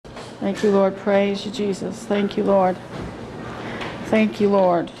Thank you, Lord. Praise you, Jesus. Thank you, Lord. Thank you,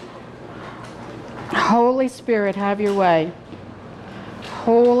 Lord. Holy Spirit, have your way.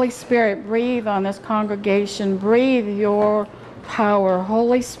 Holy Spirit, breathe on this congregation. Breathe your power.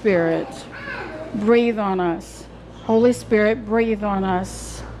 Holy Spirit, breathe on us. Holy Spirit, breathe on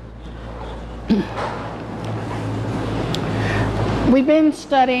us. We've been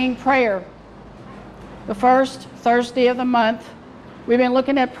studying prayer. The first Thursday of the month. We've been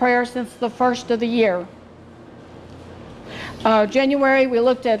looking at prayer since the first of the year. January, we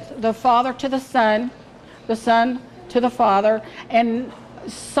looked at the Father to the Son to the Father, and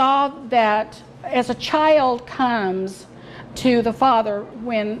saw that as a child comes to the Father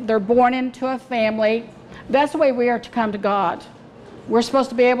when they're born into a family, that's the way we are to come to God. We're supposed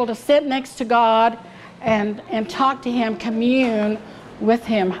to be able to sit next to God and talk to Him, commune with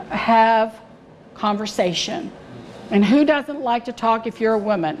Him, have conversation. And who doesn't like to talk if you're a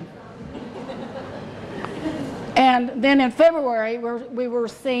woman? And then in February, we were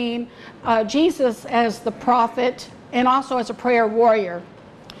seeing Jesus as the prophet and also as a prayer warrior.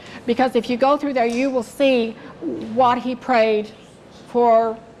 Because if you go through there, you will see what he prayed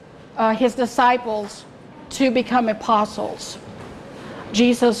for his disciples to become apostles.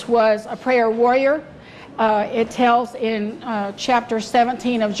 Jesus was a prayer warrior. It tells in chapter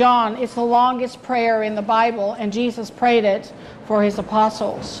 17 of John, it's the longest prayer in the Bible, and Jesus prayed it for his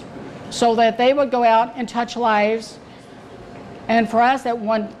apostles so that they would go out and touch lives, and for us at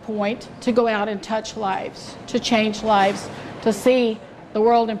one point to go out and touch lives, to change lives, to see the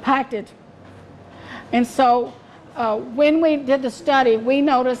world impacted. And so when we did the study, we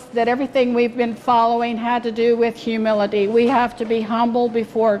noticed that everything we've been following had to do with humility. We have to be humble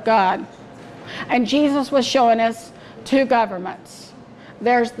before God. And Jesus was showing us two governments.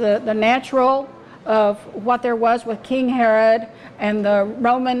 There's the natural of what there was with King Herod and the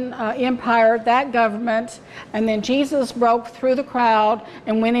Roman Empire, that government. And then Jesus broke through the crowd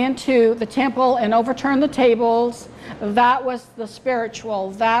and went into the temple and overturned the tables. That was the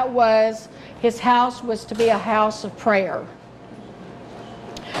spiritual. That was, his house was to be a house of prayer.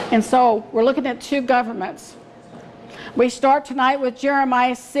 And so we're looking at two governments. We start tonight with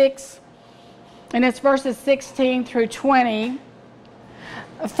Jeremiah 6, and it's verses 16 through 20.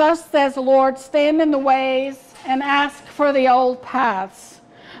 Thus says the Lord, stand in the ways and ask for the old paths,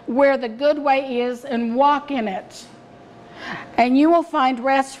 where the good way is, and walk in it. And you will find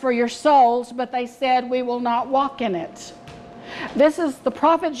rest for your souls, but they said, we will not walk in it. This is the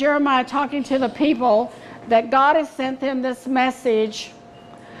prophet Jeremiah talking to the people that God has sent them this message,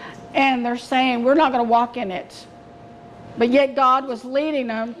 and they're saying, we're not going to walk in it. But yet God was leading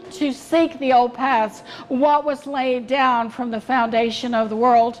them to seek the old paths. What was laid down from the foundation of the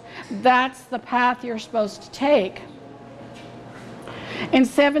world, that's the path you're supposed to take. In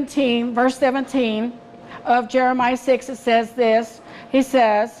verse 17 of Jeremiah 6, it says this. He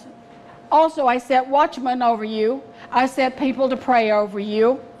says, also I set watchmen over you. I set people to pray over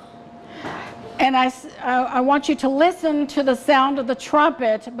you. And I want you to listen to the sound of the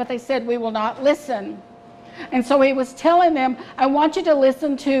trumpet, but they said, we will not listen. And so he was telling them, I want you to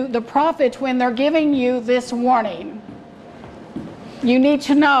listen to the prophet when they're giving you this warning. You need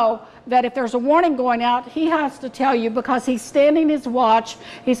to know that if there's a warning going out, he has to tell you, because he's standing his watch.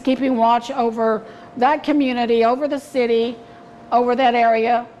 He's keeping watch over that community, over the city, over that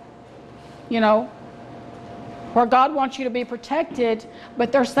area, you know, where God wants you to be protected,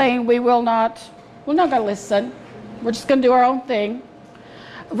 but they're saying we're not going to listen. We're just going to do our own thing.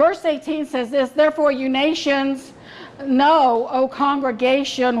 Verse 18 says this, therefore you nations know, O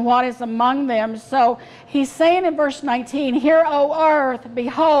congregation, what is among them. So he's saying in verse 19, hear, O earth,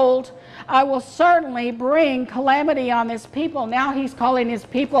 behold, I will certainly bring calamity on this people. Now he's calling his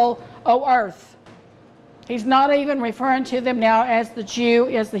people, O earth. He's not even referring to them now as the Jew,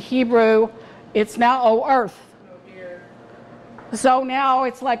 as the Hebrew. It's now, O earth. So now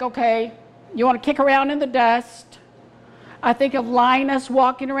it's like, okay, you want to kick around in the dust. I think of Linus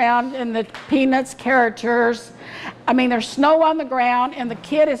walking around in the Peanuts characters. I mean, there's snow on the ground, and the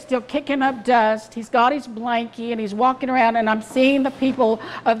kid is still kicking up dust. He's got his blankie, and he's walking around, and I'm seeing the people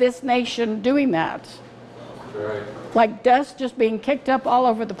of this nation doing that. Right. Like dust just being kicked up all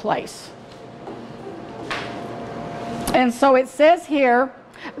over the place. And so it says here,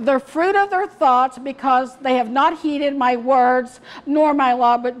 the fruit of their thoughts, because they have not heeded my words nor my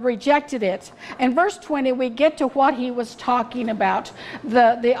law, but rejected it. In verse 20, we get to what he was talking about.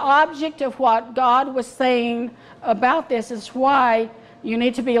 The object of what God was saying about this is why you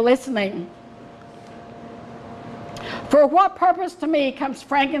need to be listening. For what purpose to me comes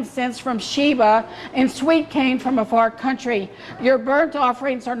frankincense from Sheba and sweet cane from a far country? Your burnt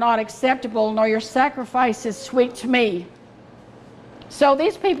offerings are not acceptable, nor your sacrifices sweet to me. So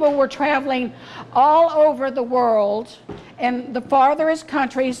these people were traveling all over the world in the farthest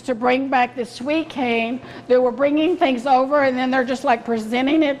countries to bring back the sweet cane. They were bringing things over, and then they're just like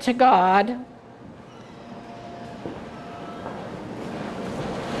presenting it to God.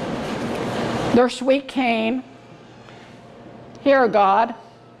 Their sweet cane. Here, God.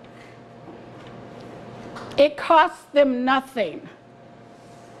 It cost them nothing.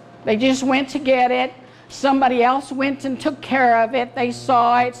 They just went to get it. Somebody else went and took care of it. They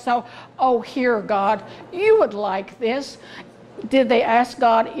saw it. So, oh, here, God, you would like this. Did they ask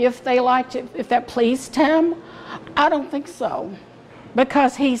God if they liked it, if that pleased him? I don't think so.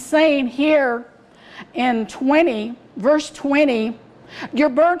 Because he's saying here in verse 20, your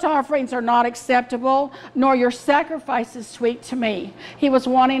burnt offerings are not acceptable, nor your sacrifices sweet to me. He was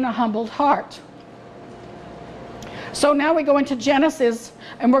wanting a humbled heart. So now we go into Genesis,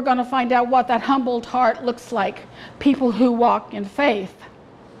 and we're going to find out what that humbled heart looks like. People who walk in faith.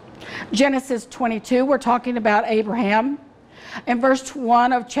 Genesis 22, we're talking about Abraham. In verse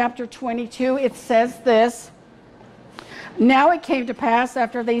 1 of chapter 22, it says this. Now it came to pass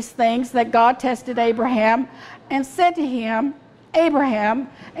after these things that God tested Abraham and said to him, Abraham,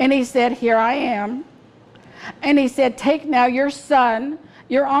 and he said, here I am. And he said, take now your son,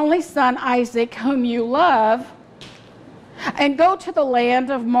 your only son Isaac, whom you love, and go to the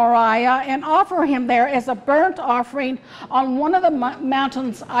land of Moriah and offer him there as a burnt offering on one of the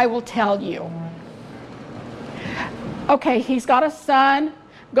mountains I will tell you. Okay, he's got a son.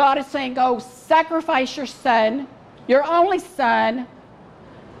 God is saying, go sacrifice your son, your only son.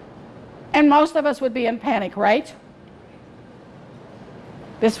 And most of us would be in panic, right?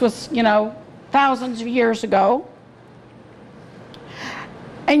 This was, thousands of years ago.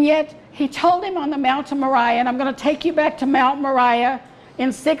 And yet, he told him on the Mount of Moriah, and I'm going to take you back to Mount Moriah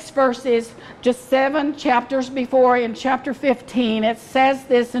in 6 verses, just 7 chapters before, in chapter 15. It says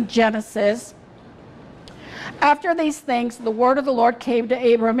this in Genesis. After these things, the word of the Lord came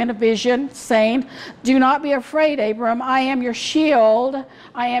to Abram in a vision, saying, do not be afraid, Abram. I am your shield.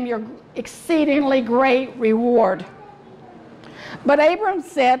 I am your exceedingly great reward. But Abram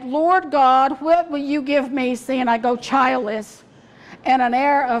said, Lord God, what will you give me, seeing I go childless? And an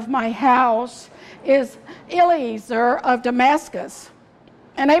heir of my house is Eliezer of Damascus.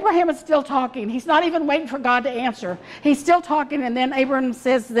 And Abraham is still talking. He's not even waiting for God to answer. He's still talking, and then Abraham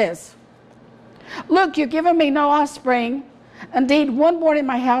says this. Look, you've given me no offspring. Indeed, one born in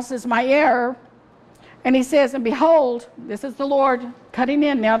my house is my heir. And he says, and behold, this is the Lord cutting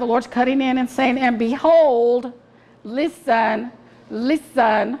in now. The Lord's cutting in and saying, and behold, listen.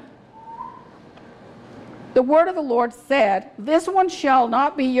 The word of the Lord said, this one shall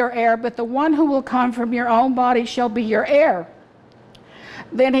not be your heir, but the one who will come from your own body shall be your heir.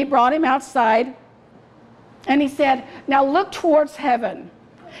 Then he brought him outside, and he said, now look towards heaven.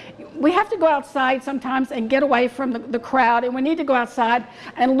 We have to go outside sometimes and get away from the crowd, and we need to go outside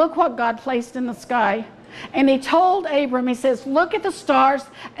and look what God placed in the sky. And he told Abram, he says, look at the stars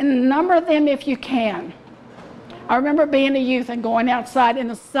and number them if you can. I remember being a youth and going outside in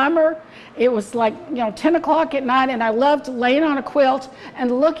the summer. It was like 10 o'clock at night, and I loved laying on a quilt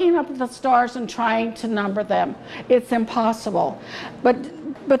and looking up at the stars and trying to number them. It's impossible.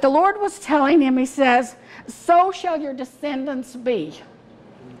 But the Lord was telling him, he says, so shall your descendants be.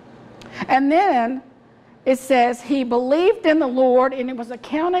 And then it says, he believed in the Lord, and it was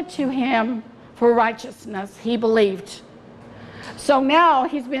accounted to him for righteousness. He believed. So now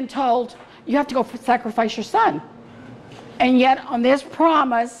he's been told, you have to go sacrifice your son. And yet on this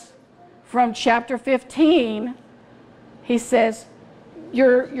promise from chapter 15, he says,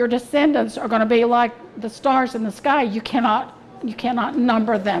 your descendants are going to be like the stars in the sky. You cannot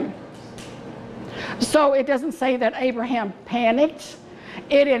number them. So it doesn't say that Abraham panicked.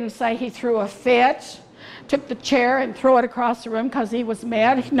 It didn't say he threw a fit, took the chair and threw it across the room because he was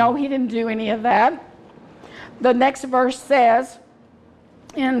mad. No, he didn't do any of that. The next verse says,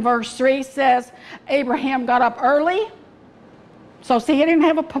 in verse 3 says, Abraham got up early. So see, he didn't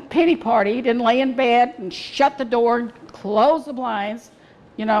have a pity party. He didn't lay in bed and shut the door and close the blinds,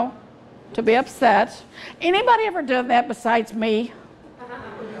 to be upset. Anybody ever done that besides me?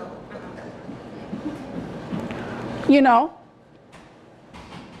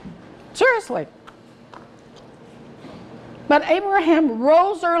 Seriously. But Abraham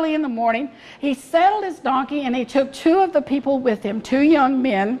rose early in the morning. He saddled his donkey, and he took 2 of the people with him, 2 young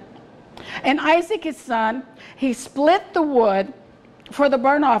men, and Isaac his son. He split the wood for the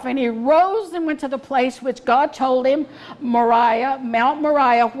burnt offering, he rose and went to the place which God told him, Moriah, Mount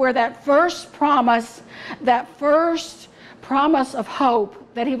Moriah, where that first promise of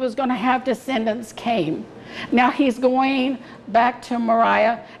hope that he was going to have descendants came. Now he's going back to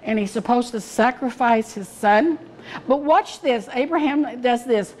Moriah, and he's supposed to sacrifice his son. But watch this. Abraham does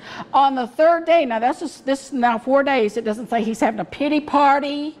this on the third day. Now this is now 4 days. It doesn't say he's having a pity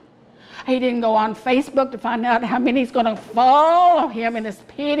party. He didn't go on Facebook to find out how many is going to follow him in this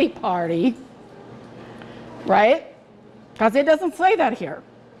pity party, right? Because it doesn't say that here.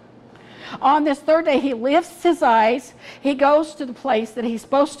 On this third day, he lifts his eyes. He goes to the place that he's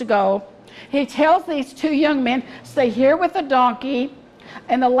supposed to go. He tells these two young men, stay here with the donkey,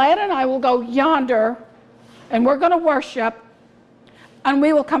 and the lad and I will go yonder, and we're going to worship, and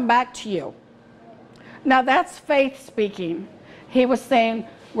we will come back to you. Now that's faith speaking. He was saying,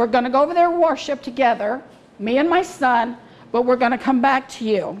 we're going to go over there and worship together, me and my son, but we're going to come back to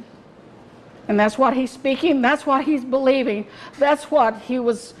you. And that's what he's speaking. That's what he's believing. That's what he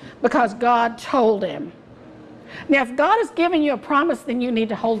was, because God told him. Now, if God has given you a promise, then you need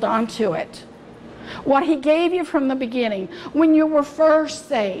to hold on to it. What he gave you from the beginning, when you were first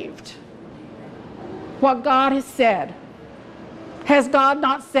saved, what God has said. Has God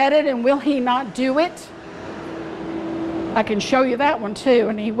not said it, and will he not do it? I can show you that one too,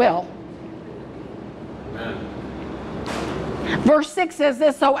 and he will. Amen. Verse 6 says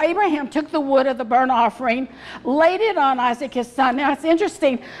this, so Abraham took the wood of the burnt offering, laid it on Isaac his son. Now it's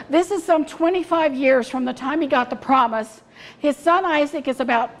interesting, this is some 25 years from the time he got the promise. His son Isaac is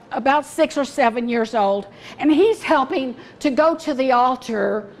about 6 or 7 years old, and he's helping to go to the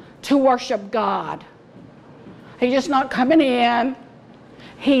altar to worship God. He's just not coming in.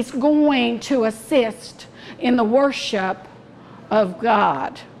 He's going to assist in the worship of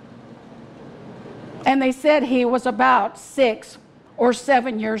God. And they said he was about 6 or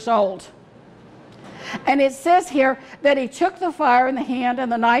 7 years old. And it says here that he took the fire in the hand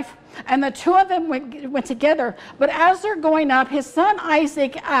and the knife, and the two of them went together. But as they're going up, his son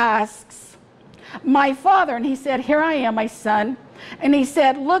Isaac asks, my father, and he said, here I am, my son. And he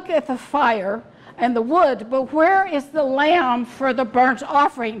said, look at the fire and the wood, but where is the lamb for the burnt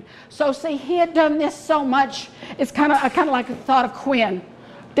offering? So see, he had done this so much, it's kind of like a thought of Quinn.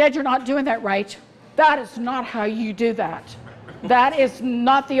 Dad, you're not doing that right. That is not how you do that. That is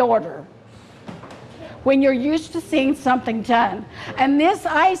not the order. When you're used to seeing something done. And this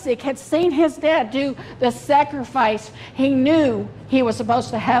Isaac had seen his dad do the sacrifice. He knew he was supposed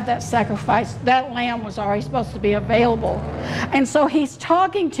to have that sacrifice. That lamb was already supposed to be available. And so he's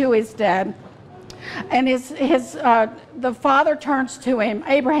talking to his dad. And the father turns to him,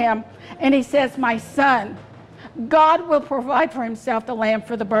 Abraham, and he says, my son, God will provide for himself the lamb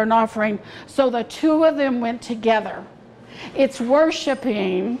for the burnt offering. So the two of them went together. It's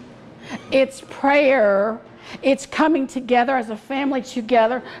worshiping, it's prayer, it's coming together as a family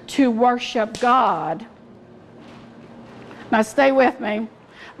together to worship God. Now stay with me.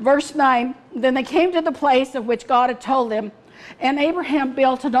 Verse 9, then they came to the place of which God had told them, and Abraham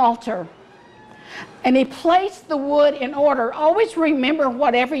built an altar. And he placed the wood in order. Always remember,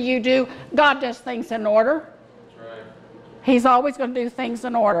 whatever you do, God does things in order. That's right. He's always going to do things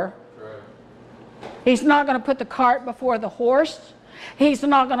in order. That's right. He's not going to put the cart before the horse. He's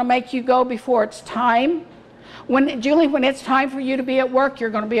not going to make you go before it's time. Julie, when it's time for you to be at work, you're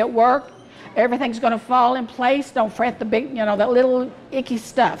going to be at work. Everything's going to fall in place. Don't fret the big, that little icky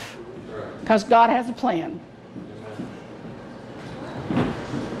stuff. Because God has a plan.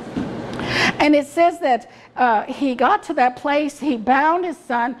 And it says that he got to that place, he bound his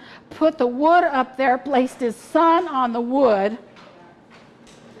son, put the wood up there, placed his son on the wood.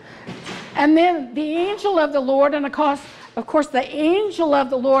 And then the angel of the Lord, and of course the angel of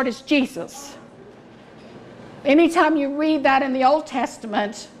the Lord is Jesus. Anytime you read that in the Old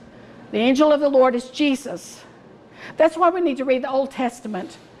Testament, the angel of the Lord is Jesus. That's why we need to read the Old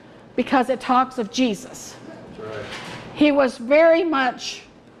Testament, because it talks of Jesus. That's right. He was very much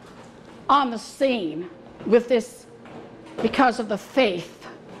on the scene with this because of the faith.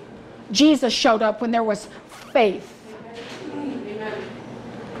 Jesus showed up when there was faith. Amen.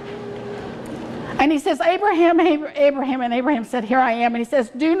 And he says, Abraham, and Abraham said, here I am. And he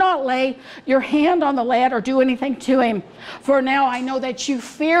says, do not lay your hand on the lad or do anything to him, for now I know that you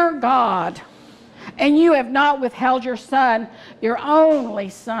fear God, and you have not withheld your son, your only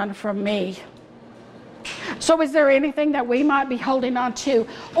son, from me. So is there anything that we might be holding on to,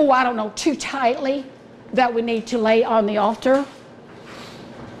 too tightly, that we need to lay on the altar?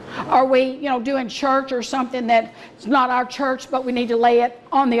 Are we, doing church or something that's not our church, but we need to lay it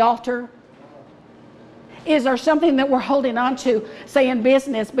on the altar? Is there something that we're holding on to, say in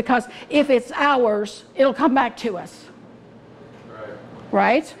business, because if it's ours, it'll come back to us?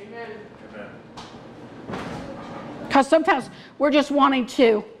 Right? Because sometimes we're just wanting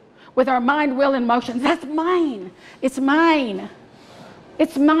to, with our mind, will, and emotions, that's mine. It's mine.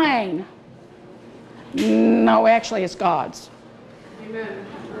 It's mine. No, actually, it's God's. Amen.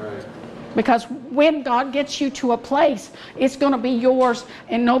 Because when God gets you to a place, it's going to be yours,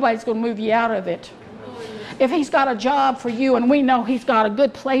 and nobody's going to move you out of it. If He's got a job for you, and we know He's got a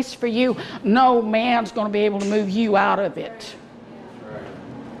good place for you, no man's going to be able to move you out of it.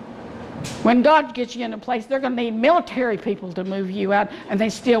 When God gets you in a place, they're going to need military people to move you out, and they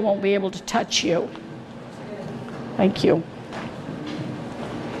still won't be able to touch you. Thank you.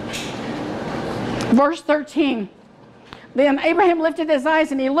 Verse 13. Then Abraham lifted his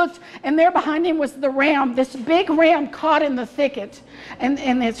eyes and he looked, and there behind him was the ram, this big ram caught in the thicket, and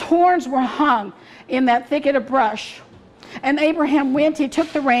its horns were hung in that thicket of brush. And Abraham went, he took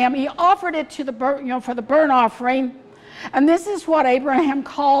the ram, he offered it to the for the burnt offering. And this is what Abraham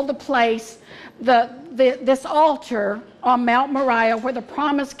called the place, this altar on Mount Moriah where the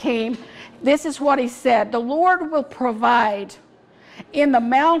promise came. This is what he said: the Lord will provide. In the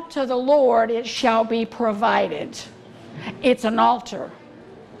mount of the Lord it shall be provided. It's an altar.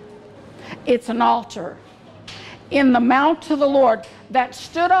 It's an altar. In the mount of the Lord. That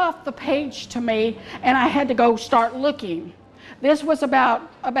stood off the page to me, and I had to go start looking. This was about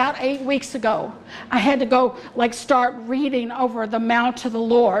 8 weeks ago. I had to go start reading over the mount of the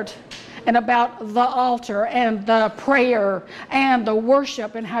Lord and about the altar and the prayer and the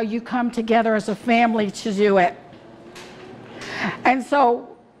worship and how you come together as a family to do it. And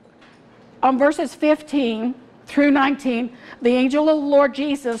so on verses 15 through 19, the angel of the Lord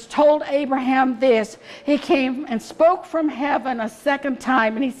Jesus told Abraham this. He came and spoke from heaven a second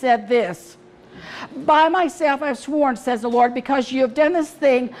time, and he said this: by myself I have sworn, says the Lord, because you have done this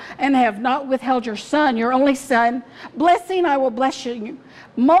thing and have not withheld your son, your only son. Blessing, I will bless you.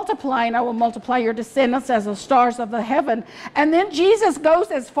 Multiplying, I will multiply your descendants as the stars of the heaven. And then Jesus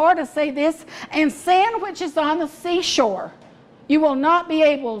goes as far to say this: and sand which is on the seashore, you will not be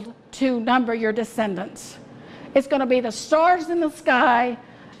able to number your descendants. It's going to be the stars in the sky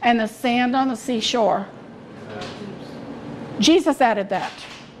and the sand on the seashore. Jesus added that.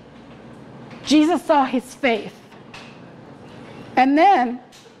 Jesus saw his faith. And then,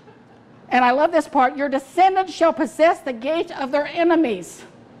 and I love this part, your descendants shall possess the gate of their enemies.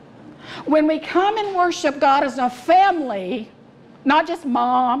 When we come and worship God as a family, not just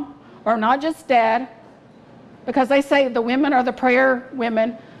mom or not just dad, because they say the women are the prayer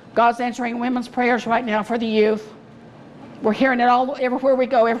women. God's answering women's prayers right now for the youth. We're hearing it everywhere we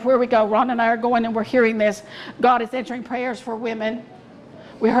go, everywhere we go. Ron and I are going and we're hearing this. God is answering prayers for women.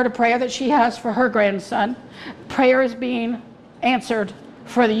 We heard a prayer that she has for her grandson. Prayer is being answered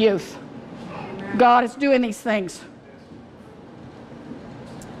for the youth. God is doing these things.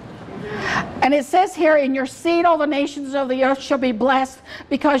 And it says here, in your seed all the nations of the earth shall be blessed,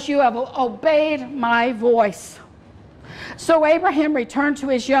 because you have obeyed my voice. So Abraham returned to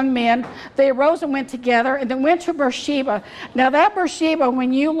his young men. They arose and went together, and then went to Beersheba. Now that Beersheba,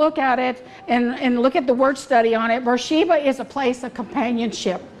 when you look at it and look at the word study on it, Beersheba is a place of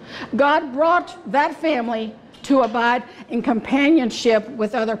companionship. God brought that family to abide in companionship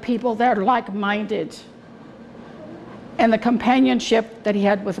with other people that are like-minded. And the companionship that he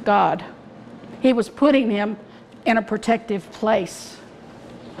had with God. He was putting him in a protective place.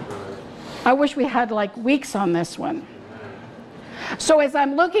 I wish we had weeks on this one. So as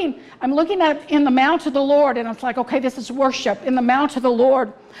I'm looking at in the mount of the Lord, and it's okay, this is worship in the mount of the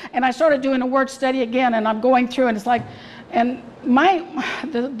Lord. And I started doing a word study again, and I'm going through, and it's and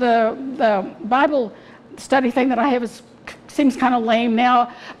the Bible study thing that I have seems kind of lame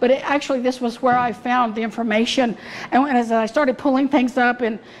now, but actually this was where I found the information. And as I started pulling things up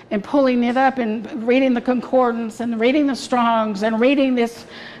and pulling it up and reading the concordance and reading the Strongs and reading this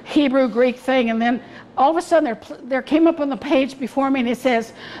Hebrew Greek thing, and then all of a sudden there came up on the page before me, and it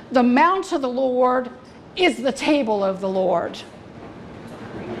says, the mount of the Lord is the table of the Lord.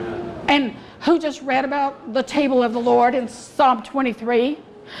 And who just read about the table of the Lord in Psalm 23?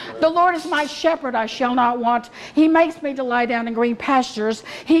 The Lord is my shepherd, I shall not want. He makes me to lie down in green pastures.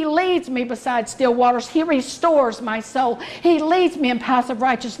 He leads me beside still waters. He restores my soul. He leads me in paths of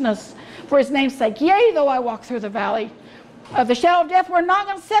righteousness for his name's sake. Yea, though I walk through the valley of the shadow of death, we're not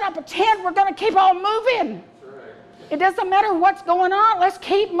going to set up a tent. We're going to keep on moving. It doesn't matter what's going on. Let's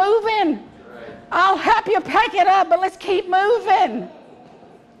keep moving. I'll help you pack it up, but let's keep moving.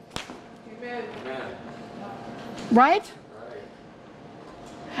 Amen. Right?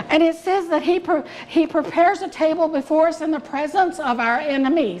 And it says that he prepares a table before us in the presence of our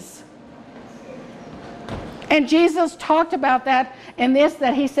enemies. And Jesus talked about that in this,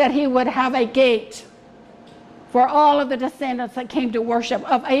 that he said he would have a gate for all of the descendants that came to worship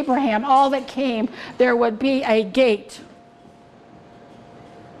of Abraham. All that came, there would be a gate.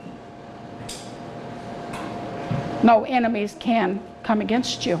 No enemies can come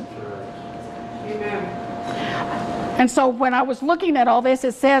against you. Amen. And so when I was looking at all this,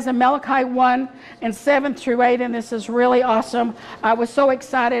 it says in Malachi 1 and 7 through 8, and this is really awesome. I was so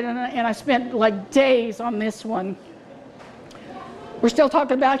excited, and I spent like days on this one. We're still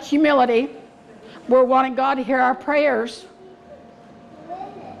talking about humility. We're wanting God to hear our prayers.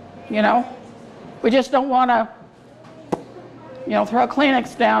 You know, we just don't want to, you know, throw a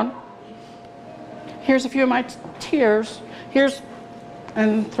Kleenex down. Here's a few of my tears.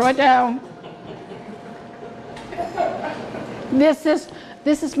 And throw it down. This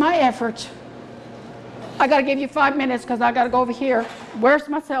is my effort. I got to give you 5 minutes because I got to go over here. Where's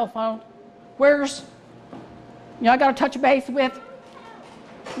my cell phone? Where's, you know, I got to touch base with,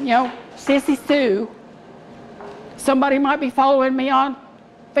 you know, Sissy Sue. Somebody might be following me on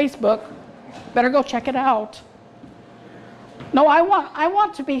Facebook. Better go check it out. No, I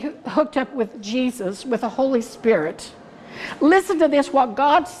want to be hooked up with Jesus, with the Holy Spirit. Listen to this, what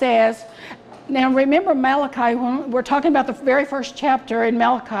God says. Now remember Malachi, when we're talking about the very first chapter in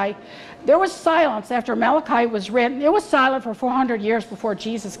Malachi, there was silence after Malachi was written. It was silent for 400 years before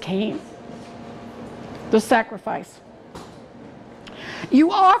Jesus came. The sacrifice.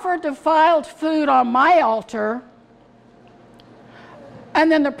 You offer defiled food on my altar. And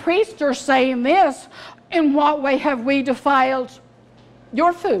then the priests are saying this, in what way have we defiled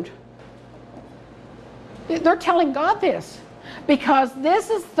your food? They're telling God this. Because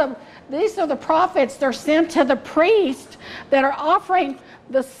these are the prophets. They're sent to the priest that are offering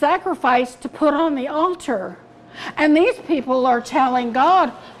the sacrifice to put on the altar. And these people are telling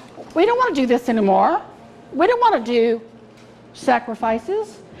God, we don't want to do this anymore. We don't want to do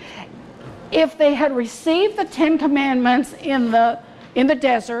sacrifices. If they had received the 10 Commandments in the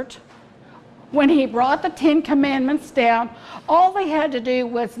desert, when he brought the 10 Commandments down, all they had to do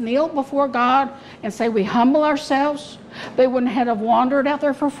was kneel before God and say, we humble ourselves. They wouldn't have wandered out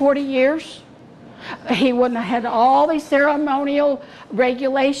there for 40 years. He wouldn't have had all these ceremonial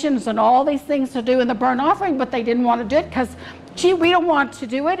regulations and all these things to do in the burnt offering, but they didn't want to do it because, gee, we don't want to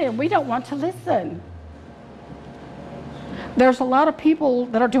do it and we don't want to listen. There's a lot of people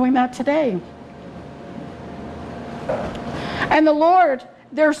that are doing that today. And the Lord,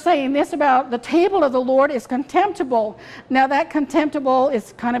 they're saying this about the table of the Lord is contemptible. Now that contemptible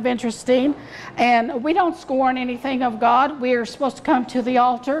is kind of interesting. And we don't scorn anything of God. We are supposed to come to the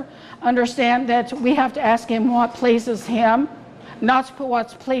altar, understand that we have to ask him what pleases him, not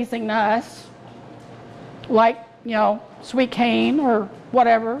what's pleasing us. Like, you know, sweet cane or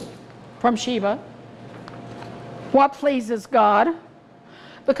whatever from Sheba. What pleases God?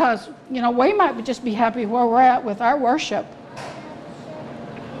 Because, you know, we might just be happy where we're at with our worship.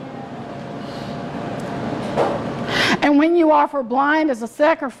 And when you offer blind as a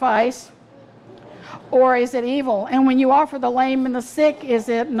sacrifice, or is it evil? And when you offer the lame and the sick, is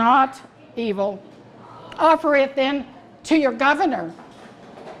it not evil? Offer it then to your governor.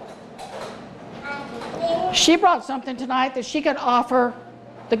 She brought something tonight that she could offer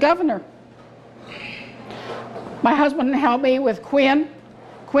the governor. My husband helped me with Quinn.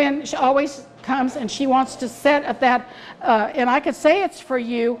 Quinn, she always comes and she wants to sit at that, and I could say it's for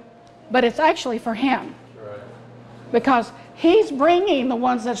you, but it's actually for him. Because he's bringing the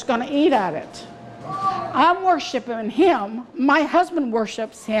ones that's going to eat at it. I'm worshiping him. My husband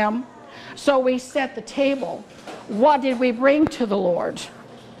worships him. So we set the table. What did we bring to the Lord?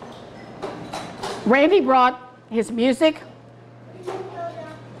 Randy brought his music.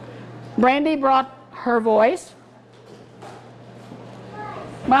 Brandy brought her voice.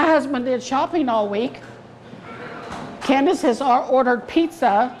 My husband did shopping all week. Candace has ordered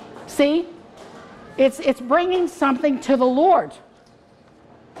pizza. See? It's bringing something to the Lord.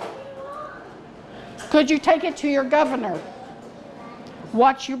 Could you take it to your governor?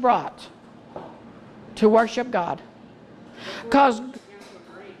 What you brought to worship God. Because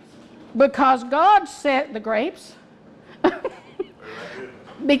God said, the grapes?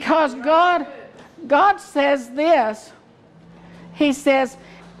 Because God says this. He says,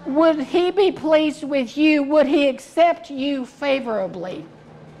 would he be pleased with you? Would he accept you favorably?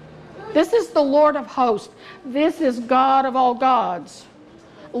 This is the Lord of hosts. This is God of all gods.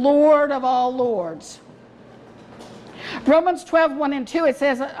 Lord of all lords. Romans 12, 1 and 2, it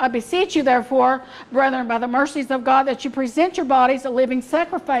says, I beseech you, therefore, brethren, by the mercies of God, that you present your bodies a living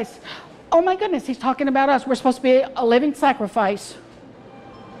sacrifice. Oh my goodness, he's talking about us. We're supposed to be a living sacrifice.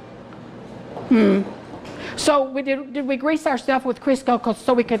 So did we grease ourselves with Crisco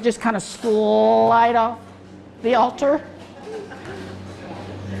so we could just kind of slide off the altar?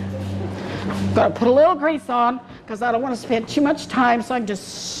 Got to put a little grease on because I don't want to spend too much time, so I can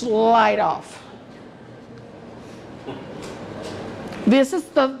just slide off. This is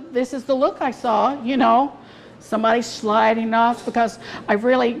the look I saw, you know, somebody sliding off, because I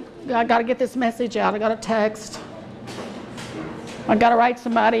got to get this message out. I got to text. I got to write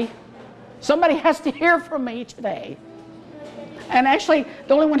somebody. Somebody has to hear from me today. And actually,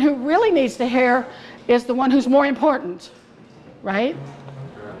 the only one who really needs to hear is the one who's more important, right?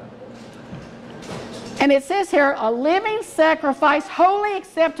 And it says here, a living sacrifice, wholly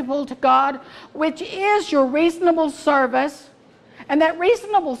acceptable to God, which is your reasonable service. And that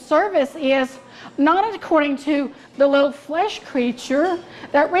reasonable service is not according to the little flesh creature.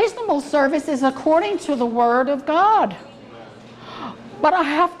 That reasonable service is according to the Word of God. But I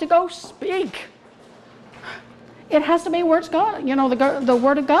have to go speak. It has to be words God, you know, the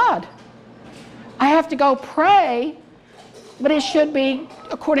Word of God. I have to go pray, but it should be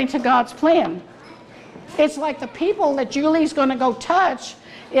according to God's plan. It's like the people that Julie's going to go touch,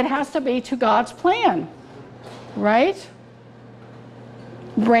 it has to be to God's plan, right?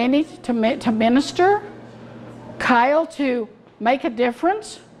 Brandy to minister, Kyle to make a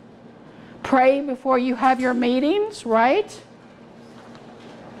difference, pray before you have your meetings, right?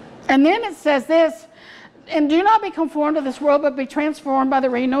 And then it says this, and do not be conformed to this world, but be transformed by the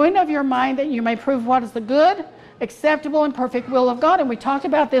renewing of your mind, that you may prove what is the good, acceptable, and perfect will of God. And we talked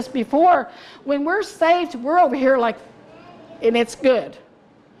about this before. When we're saved, we're over here like, and it's good.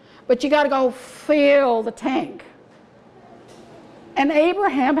 But you got to go fill the tank. And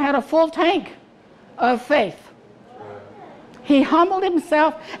Abraham had a full tank of faith. He humbled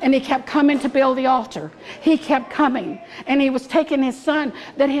himself and he kept coming to build the altar. He kept coming. And he was taking his son,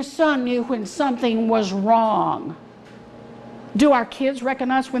 that his son knew when something was wrong. Do our kids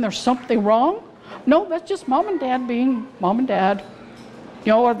recognize when there's something wrong? No, that's just mom and dad being mom and dad.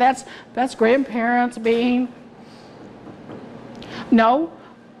 You know, or that's grandparents being. No,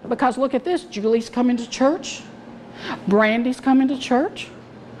 because look at this. Julie's coming to church. Brandy's coming to church.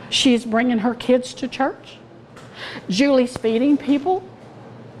 She's bringing her kids to church. Julie's feeding people.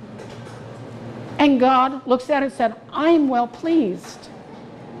 And God looks at it and said, I am well pleased.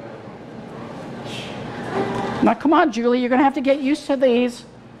 Now come on, Julie, you're going to have to get used to these,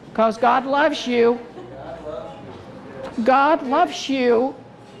 because God loves you. God loves you.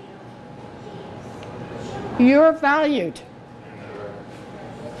 You're valued.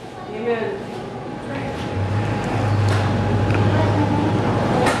 Amen.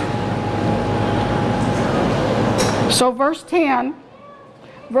 So verse 10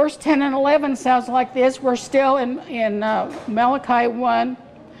 and 11 sounds like this. We're still in Malachi 1,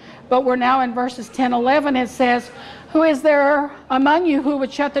 but we're now in verses 10, 11. It says, who is there among you who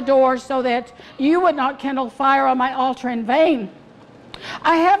would shut the doors so that you would not kindle fire on my altar in vain?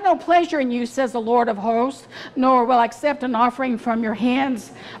 I have no pleasure in you, says the Lord of hosts, nor will I accept an offering from your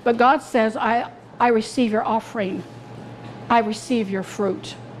hands. But God says, I receive your offering. I receive your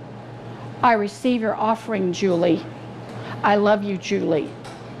fruit. I receive your offering, Julie. I love you, Julie.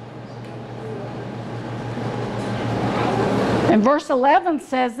 And verse 11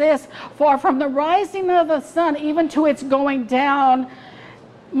 says this, for from the rising of the sun even to its going down,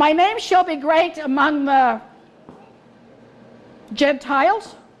 my name shall be great among the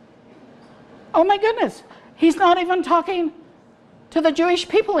Gentiles. Oh my goodness, he's not even talking to the Jewish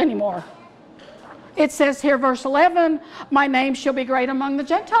people anymore. It says here, verse 11, my name shall be great among the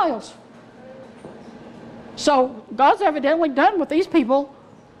Gentiles. So God's evidently done with these people,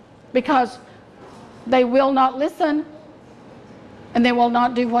 because they will not listen and they will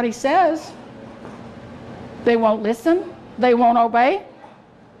not do what he says. They won't listen. They won't obey.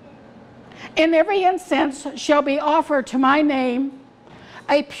 And every incense shall be offered to my name,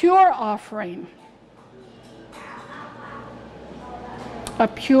 a pure offering. A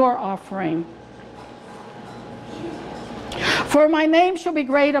pure offering. For my name shall be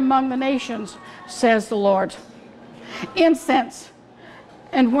great among the nations, says the Lord. Incense.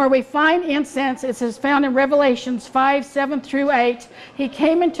 And where we find incense, it is found in Revelations 5, 7 through 8. He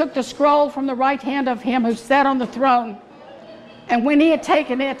came and took the scroll from the right hand of him who sat on the throne. And when he had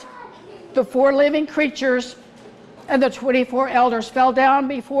taken it, the 4 living creatures and the 24 elders fell down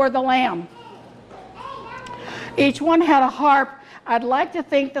before the Lamb. Each one had a harp. I'd like to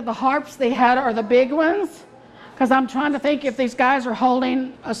think that the harps they had are the big ones, Because I'm trying to think if these guys are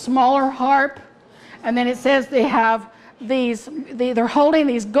holding a smaller harp, and then it says they have they're holding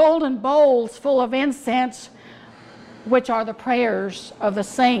these golden bowls full of incense, which are the prayers of the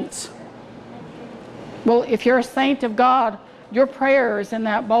saints. Well, if you're a saint of God, your prayer is in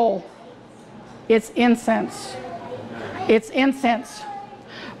that bowl. It's incense. It's incense.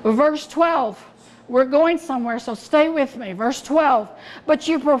 Verse 12. We're going somewhere, so stay with me. Verse 12. But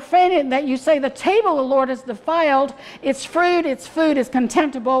you profane it, that you say the table of the Lord is defiled, its fruit, its food is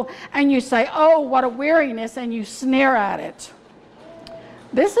contemptible, and you say, oh, what a weariness, and you sneer at it.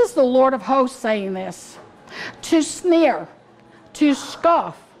 This is the Lord of hosts saying this. To sneer, to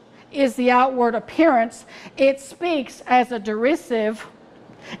scoff, is the outward appearance. It speaks as a derisive.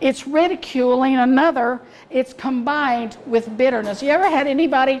 It's ridiculing another. It's combined with bitterness. You ever had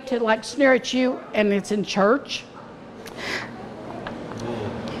anybody to like sneer at you and it's in church?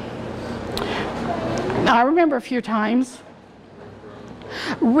 I remember a few times.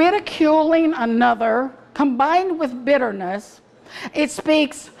 Ridiculing another combined with bitterness. It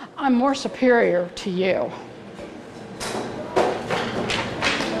speaks, I'm more superior to you.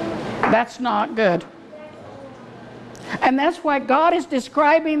 That's not good. And that's why God is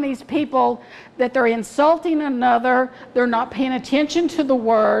describing these people, that they're insulting another, they're not paying attention to the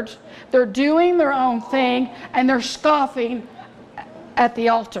word, they're doing their own thing, and they're scoffing at the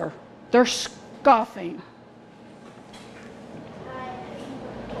altar. They're scoffing.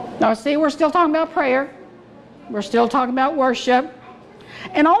 Now see, we're still talking about prayer. We're still talking about worship.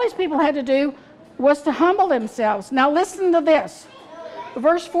 And all these people had to do was to humble themselves. Now listen to this.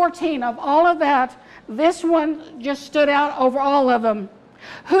 Verse 14, of all of that, this one just stood out over all of them.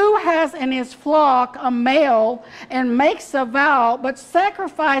 Who has in his flock a male and makes a vow, but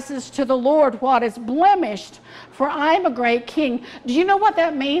sacrifices to the Lord what is blemished? For I am a great king. Do you know what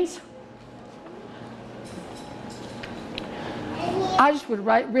that means? I just would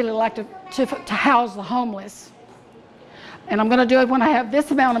really like to house the homeless. And I'm going to do it when I have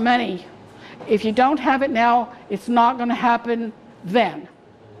this amount of money. If you don't have it now, it's not going to happen then.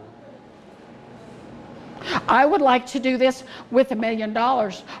 I would like to do this with $1 million.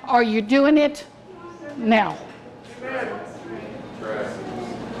 Are you doing it now?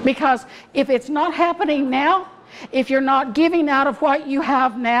 Because if it's not happening now, if you're not giving out of what you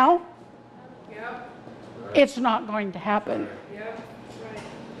have now, it's not going to happen.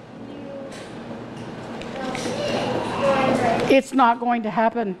 It's not going to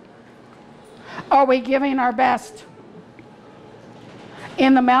happen. Are we giving our best?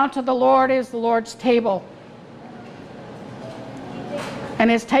 In the mount of the Lord is the Lord's table. And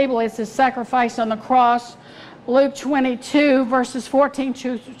his table is his sacrifice on the cross. Luke 22, verses 14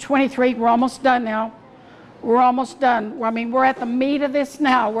 to 23. We're almost done now. We're almost done. I mean, we're at the meat of this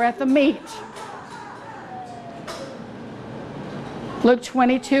now. We're at the meat. Luke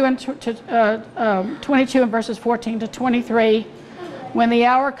 22 and 22 and verses 14 to 23. When the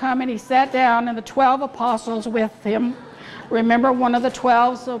hour came, and he sat down, and the 12 apostles with him. Remember, one of the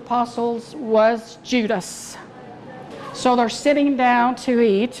 12 apostles was Judas. So they're sitting down to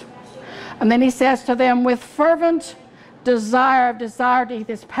eat. And then he says to them, with fervent desire, I've desired to eat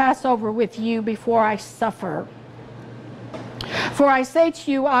this Passover with you before I suffer. For I say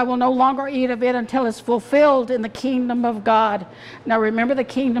to you, I will no longer eat of it until it's fulfilled in the kingdom of God. Now remember, the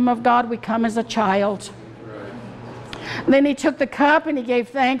kingdom of God, we come as a child. Right. Then he took the cup and he gave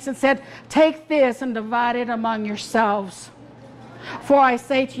thanks and said, take this and divide it among yourselves. For I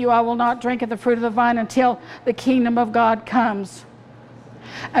say to you, I will not drink of the fruit of the vine until the kingdom of God comes.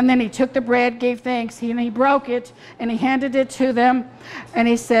 And then he took the bread, gave thanks, and he broke it, and he handed it to them. And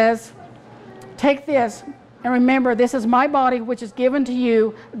he says, take this, and remember, this is my body which is given to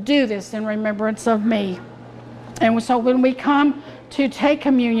you. Do this in remembrance of me. And so when we come to take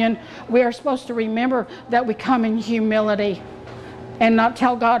communion, we are supposed to remember that we come in humility and not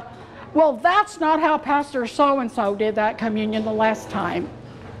tell God, well, that's not how Pastor so-and-so did that communion the last time.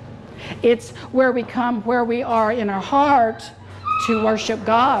 It's where we come, where we are in our heart to worship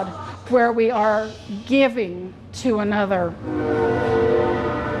God, where we are giving to another.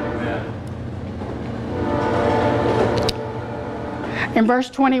 Amen. In verse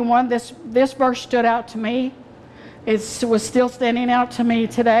 21, this verse stood out to me. It was still standing out to me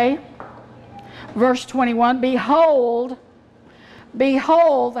today. Verse 21, behold, the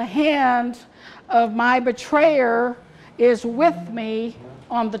hand of my betrayer is with me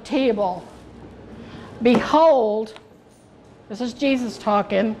on the table. Behold, this is Jesus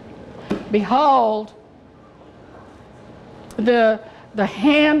talking. Behold, the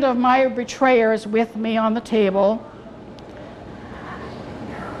hand of my betrayer is with me on the table.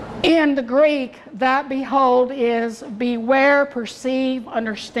 In the Greek, that behold is beware, perceive,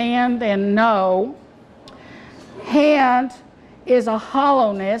 understand, and know. Hand is a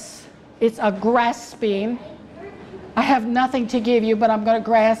hollowness. It's a grasping. I have nothing to give you, but I'm going to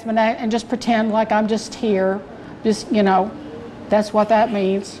grasp and just pretend like I'm just here. Just, you know, that's what that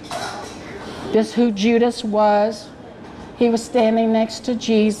means. Just who Judas was. He was standing next to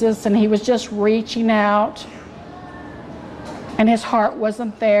Jesus and he was just reaching out. And his heart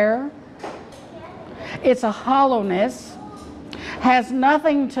wasn't there. It's a hollowness. Has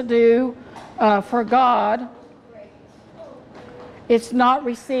nothing to do for God. It's not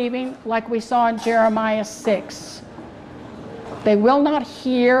receiving, like we saw in Jeremiah 6. They will not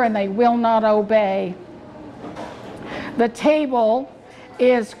hear and they will not obey. The table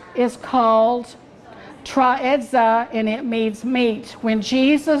is called traedza, and it means meat. When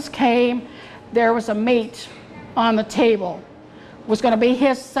Jesus came, there was a meat on the table. It was going to be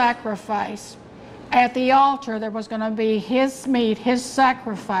his sacrifice. At the altar, there was going to be his meat, his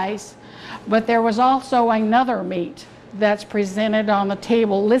sacrifice, but there was also another meat that's presented on the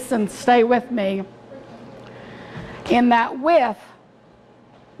table. Listen, stay with me. In that with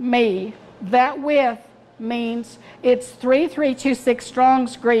me, that with means, it's 3326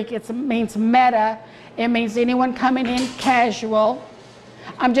 Strong's Greek. It means meta. It means anyone coming in casual.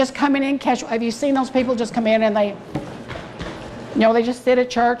 I'm just coming in casual. Have you seen those people just come in and they, you know, they just sit at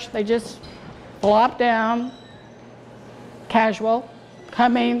church, they just flop down, casual,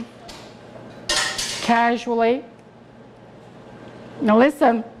 coming casually. Now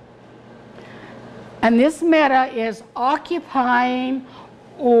listen, and this meta is occupying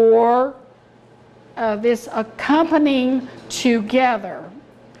or this accompanying together.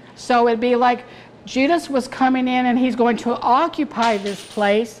 So it'd be like Judas was coming in and he's going to occupy this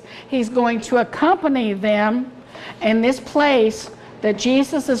place. He's going to accompany them. And this place that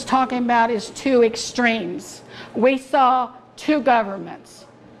Jesus is talking about is two extremes. We saw two governments.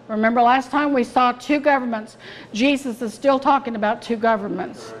 Remember last time we saw two governments. Jesus is still talking about two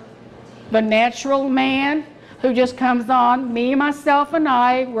governments. The natural man who just comes on, me, myself, and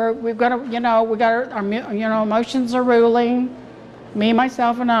I. We've got to, our emotions are ruling. Me,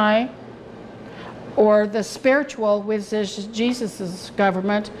 myself, and I. Or the spiritual, which is Jesus'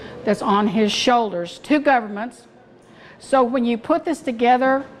 government, that's on his shoulders. Two governments. So when you put this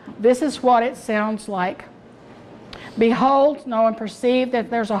together, this is what it sounds like. Behold, know and perceive that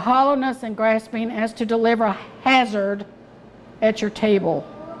there's a hollowness and grasping as to deliver a hazard at your table.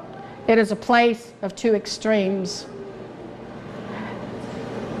 It is a place of two extremes.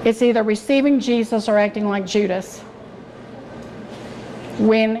 It's either receiving Jesus or acting like Judas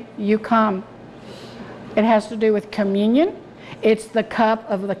when you come. It has to do with communion. It's the cup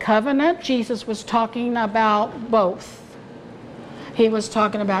of the covenant. Jesus was talking about both. He was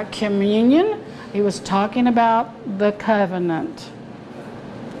talking about communion. He was talking about the covenant.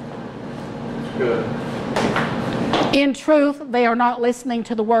 Good. In truth, they are not listening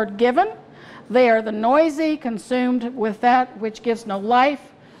to the word given. They are the noisy, consumed with that which gives no life.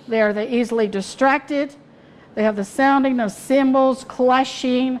 They are the easily distracted. They have the sounding of cymbals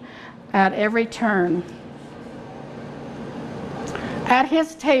clashing at every turn. At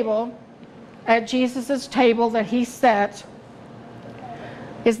his table, at Jesus' table that he set,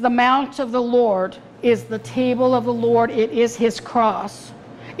 is the mount of the Lord, is the table of the Lord. It is his cross.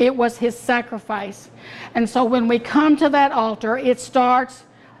 It was his sacrifice. And so when we come to that altar, it starts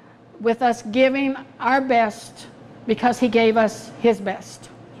with us giving our best because he gave us his best.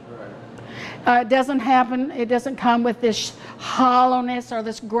 It doesn't happen, it doesn't come with this hollowness or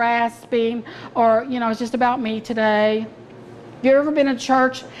this grasping or, it's just about me today. Have you ever been in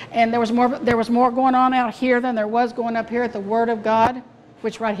church and there was more going on out here than there was going up here at the Word of God?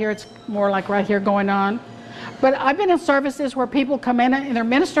 Which right here, it's more like right here going on. But I've been in services where people come in and they're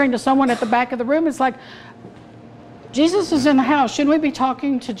ministering to someone at the back of the room. It's like, Jesus is in the house. Shouldn't we be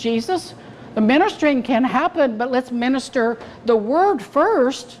talking to Jesus? The ministering can happen, but let's minister the word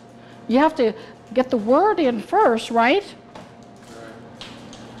first. You have to get the word in first, right?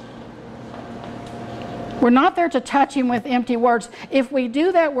 We're not there to touch him with empty words. If we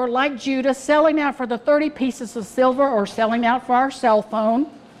do that, we're like Judas, selling out for the 30 pieces of silver or selling out for our cell phone.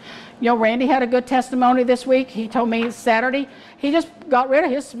 Randy had a good testimony this week. He told me Saturday, he just got rid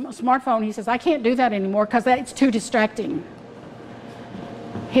of his smartphone. He says, I can't do that anymore because it's too distracting.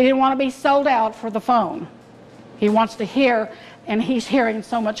 He didn't want to be sold out for the phone. He wants to hear, and he's hearing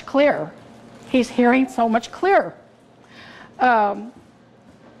so much clearer. He's hearing so much clearer.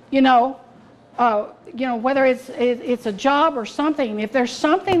 whether it's a job or something, if there's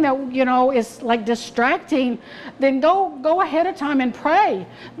something that, is like distracting, then go ahead of time and pray.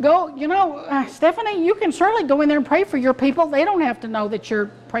 Go, Stephanie, you can certainly go in there and pray for your people. They don't have to know that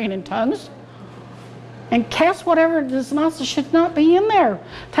you're praying in tongues. And cast whatever should not be in there.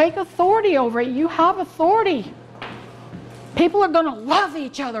 Take authority over it. You have authority. People are going to love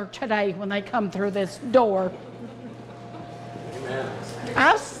each other today when they come through this door. Amen.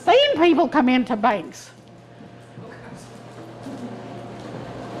 I've seen people come into banks.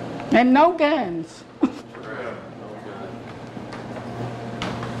 And no guns.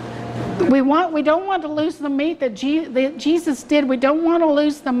 We don't want to lose the meat that Jesus did. We don't want to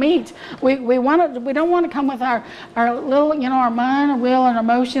lose the meat. We don't want to come with our little, our mind, our will, and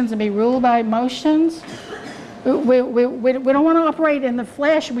emotions and be ruled by emotions. We don't want to operate in the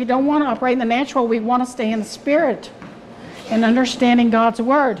flesh. We don't want to operate in the natural. We want to stay in the spirit and understanding God's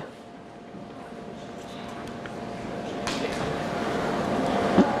word.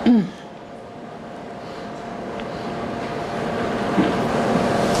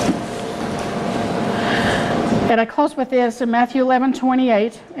 And I close with this in Matthew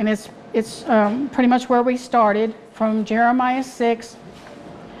 11:28, and it's pretty much where we started from Jeremiah 6.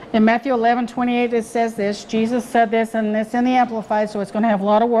 In Matthew 11:28 it says this. Jesus said this, and it's in the Amplified, so it's going to have a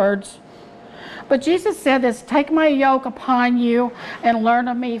lot of words. But Jesus said this, "Take my yoke upon you and learn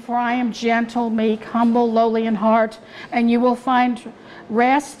of me, for I am gentle, meek, humble, lowly in heart, and you will find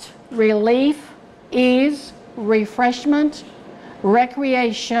rest, relief, ease, refreshment,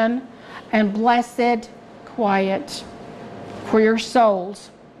 recreation, and blessed quiet for your souls."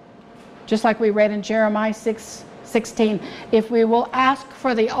 Just like we read in Jeremiah 6:16. If we will ask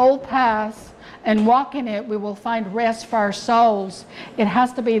for the old paths and walk in it, we will find rest for our souls. It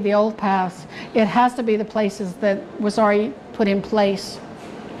has to be the old paths. It has to be the places that was already put in place.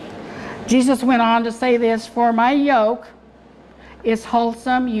 Jesus went on to say this, "For my yoke is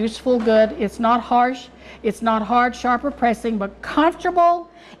wholesome, useful, good. It's not harsh. It's not hard, sharp, or pressing, but comfortable.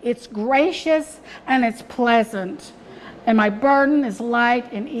 It's gracious and it's pleasant. And my burden is light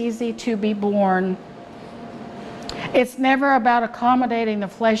and easy to be borne." It's never about accommodating the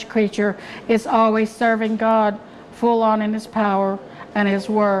flesh creature. It's always serving God full on in His power and His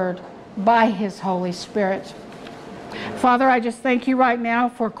Word by His Holy Spirit. Father, I just thank you right now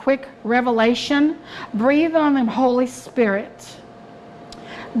for quick revelation. Breathe on them, Holy Spirit.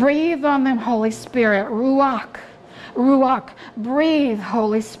 Breathe on them, Holy Spirit. Ruach. Ruach. Breathe,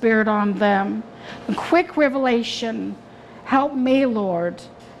 Holy Spirit, on them. A quick revelation. Help me, Lord.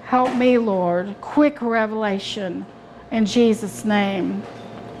 Help me, Lord. Quick revelation. In Jesus' name,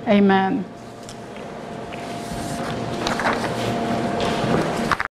 amen.